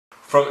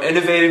From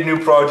innovative new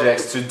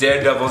projects to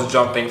daredevils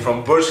jumping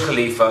from Burj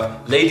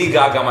Khalifa, Lady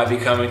Gaga might be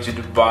coming to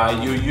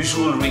Dubai, your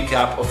usual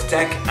recap of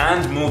tech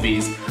and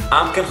movies.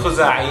 I'm Ken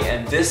Khuzai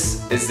and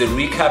this is the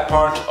recap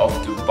part of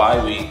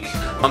Dubai Week.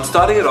 I'm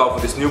starting it off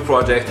with this new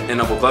project in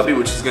Abu Dhabi,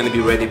 which is going to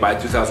be ready by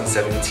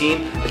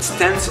 2017. It's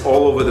tents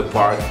all over the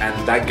park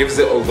and that gives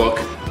it a look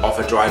of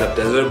a dried up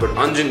desert, but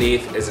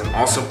underneath is an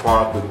awesome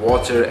park with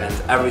water and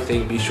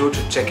everything. Be sure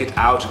to check it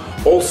out.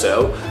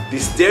 Also,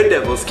 these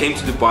daredevils came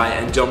to Dubai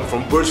and jumped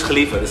from Burj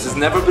Khalifa. This has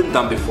never been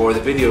done before.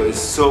 The video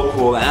is so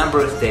cool and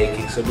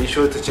breathtaking, so be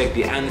sure to check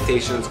the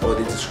annotations or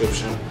the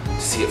description to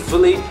see it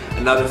fully.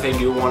 Another thing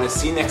you want to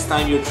see next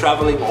time you're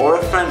traveling or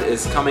a friend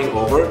is coming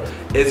over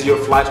is your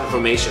flight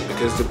information,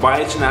 because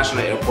Dubai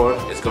International Airport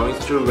is going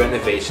through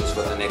renovations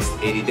for the next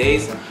 80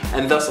 days,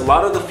 and thus a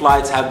lot of the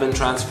flights have been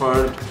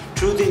transferred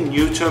to the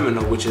new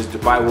terminal, which is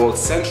Dubai World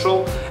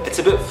Central. It's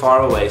a bit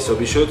far away, so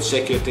be sure to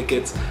check your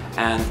tickets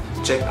and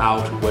check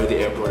out where the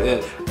airport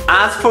is.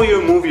 As for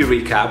your movie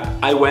recap,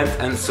 I went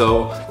and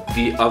saw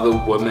The Other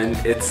Woman.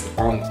 It's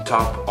on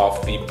top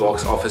of the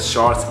box office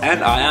charts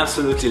and I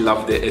absolutely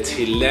loved it. It's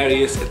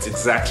hilarious, it's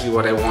exactly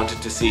what I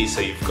wanted to see,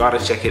 so you've got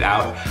to check it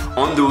out.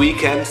 On the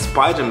weekend,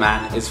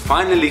 Spider-Man is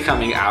finally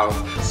coming out.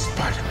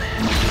 Spider-Man.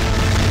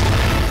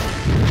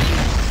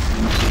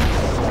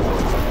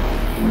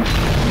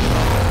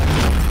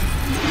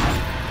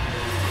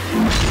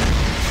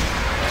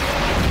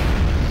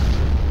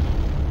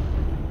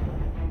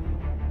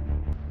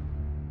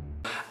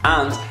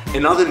 And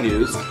in other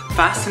news,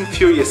 Fast and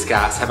Furious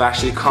cast have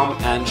actually come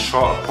and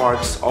shot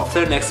parts of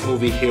their next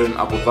movie here in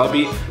Abu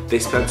Dhabi. They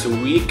spent a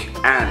week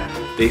and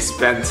they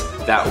spent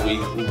that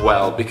week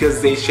well,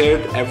 because they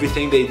shared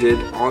everything they did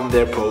on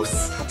their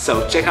posts.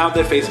 So check out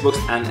their Facebooks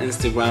and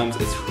Instagrams,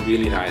 it's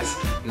really nice.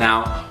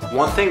 Now,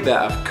 one thing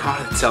that I've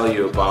got to tell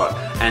you about,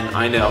 and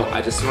I know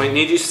I just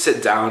need you to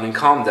sit down and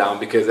calm down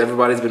because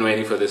everybody's been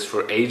waiting for this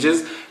for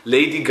ages.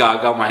 Lady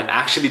Gaga might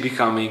actually be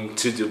coming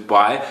to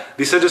Dubai.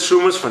 These are just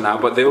rumors for now,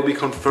 but they will be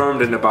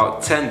confirmed in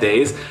about 10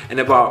 days. And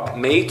about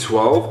May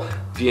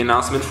 12, the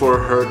announcement for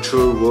her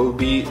tour will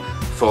be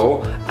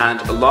full,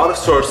 and a lot of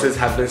sources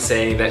have been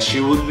saying that she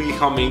will be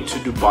coming to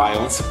Dubai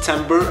on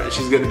September and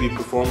she's going to be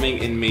performing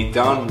in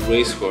Meydan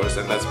Racecourse,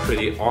 and that's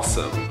pretty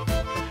awesome.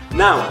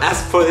 Now,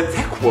 as for the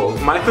tech world,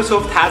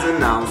 Microsoft has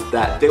announced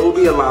that they will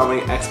be allowing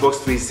Xbox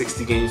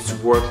 360 games to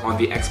work on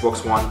the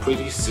Xbox One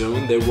pretty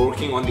soon. They're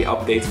working on the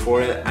updates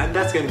for it, and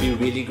that's going to be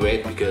really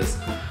great because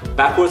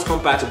backwards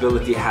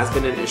compatibility has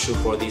been an issue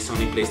for the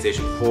Sony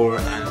PlayStation 4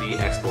 and the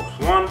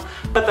Xbox One,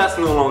 but that's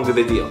no longer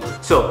the deal.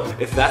 So,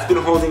 if that's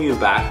been holding you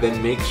back,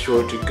 then make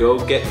sure to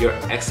go get your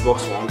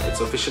Xbox One.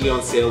 It's officially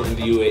on sale in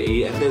the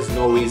UAE and there's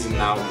no reason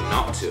now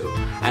not to.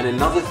 And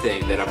another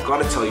thing that I've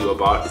got to tell you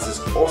about is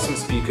this awesome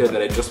speaker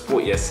that I just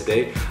bought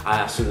yesterday. I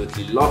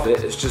absolutely love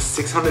it. It's just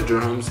 600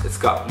 dirhams. It's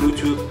got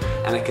Bluetooth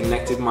and I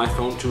connected my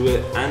phone to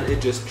it and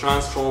it just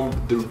transformed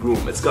the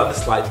room. It's got the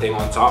slide thing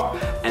on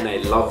top and I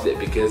loved it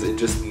because it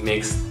just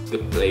makes the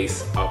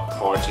place a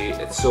party.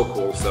 It's so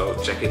cool, so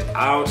check it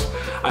out.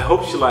 I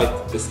hope you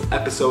liked this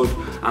episode.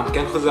 I'm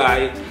Ken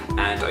Khuzai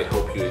and I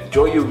hope you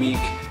enjoy your week.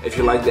 If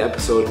you liked the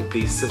episode,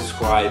 please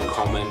subscribe,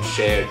 comment,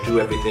 share, do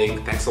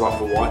everything. Thanks a lot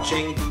for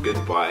watching.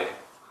 Goodbye.